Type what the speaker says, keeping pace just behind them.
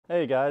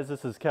Hey guys,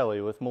 this is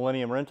Kelly with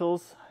Millennium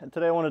Rentals, and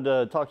today I wanted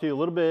to talk to you a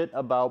little bit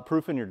about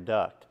proofing your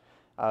duct.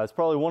 It's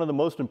probably one of the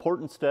most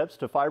important steps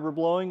to fiber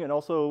blowing, and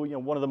also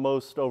one of the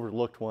most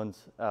overlooked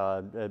ones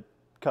at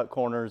cut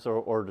corners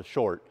or to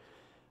short.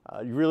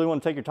 You really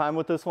want to take your time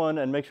with this one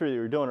and make sure that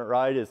you're doing it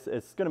right. It's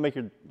going to make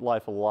your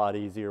life a lot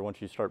easier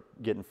once you start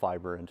getting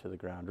fiber into the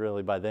ground.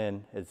 Really, by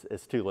then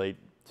it's too late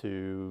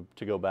to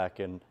go back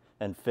and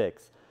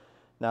fix.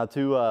 Now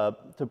to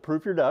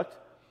proof your duct,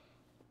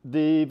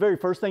 the very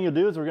first thing you'll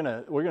do is we're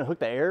gonna hook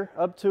the air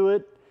up to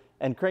it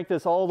and crank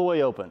this all the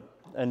way open,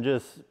 and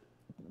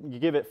you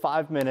give it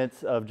 5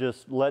 minutes of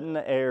just letting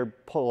the air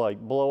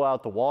blow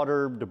out the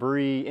water,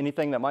 debris,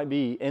 anything that might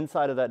be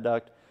inside of that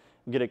duct,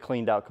 and get it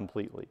cleaned out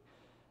completely.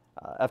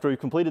 After we've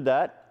completed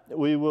that,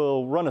 we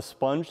will run a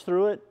sponge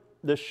through it.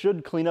 This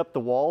should clean up the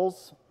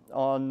walls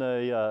on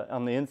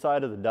the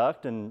inside of the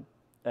duct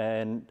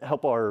and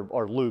help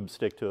our lube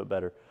stick to it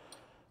better.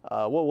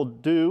 What we'll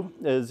do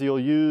is you'll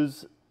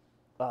use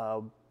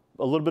a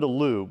little bit of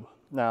lube.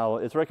 Now,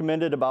 it's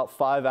recommended about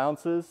 5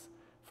 ounces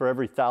for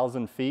every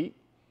 1,000 feet.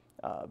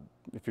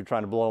 If you're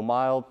trying to blow a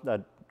mile,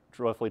 that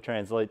roughly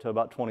translates to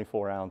about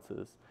 24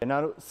 ounces. And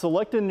now,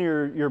 selecting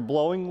your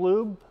blowing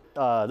lube,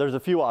 there's a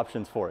few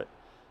options for it.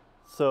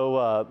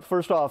 So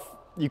first off,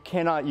 you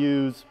cannot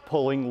use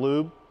pulling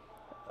lube.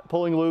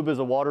 Pulling lube is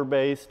a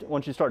water-based.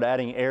 Once you start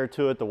adding air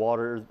to it, the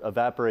water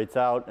evaporates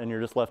out and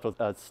you're just left with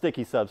a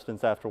sticky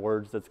substance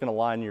afterwards that's going to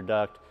line your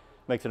duct,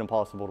 makes it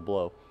impossible to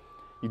blow.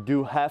 You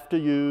do have to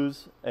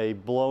use a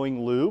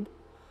blowing lube.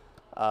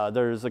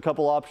 There's a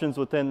couple options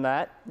within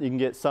that. You can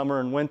get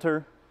summer and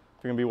winter.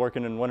 If you're gonna be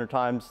working in winter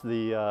times,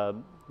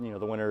 the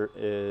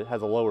winter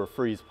has a lower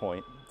freeze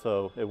point,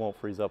 so it won't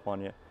freeze up on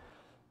you.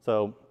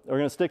 So we're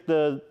gonna stick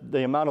the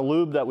amount of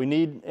lube that we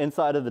need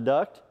inside of the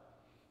duct.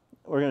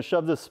 We're gonna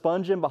shove this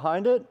sponge in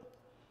behind it,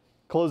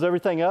 close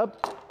everything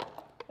up,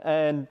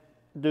 and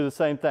do the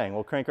same thing.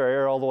 We'll crank our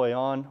air all the way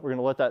on. We're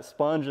gonna let that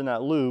sponge and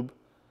that lube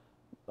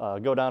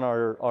go down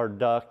our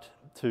duct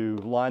to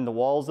line the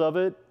walls of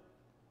it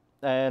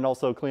and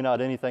also clean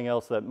out anything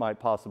else that might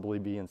possibly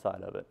be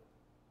inside of it.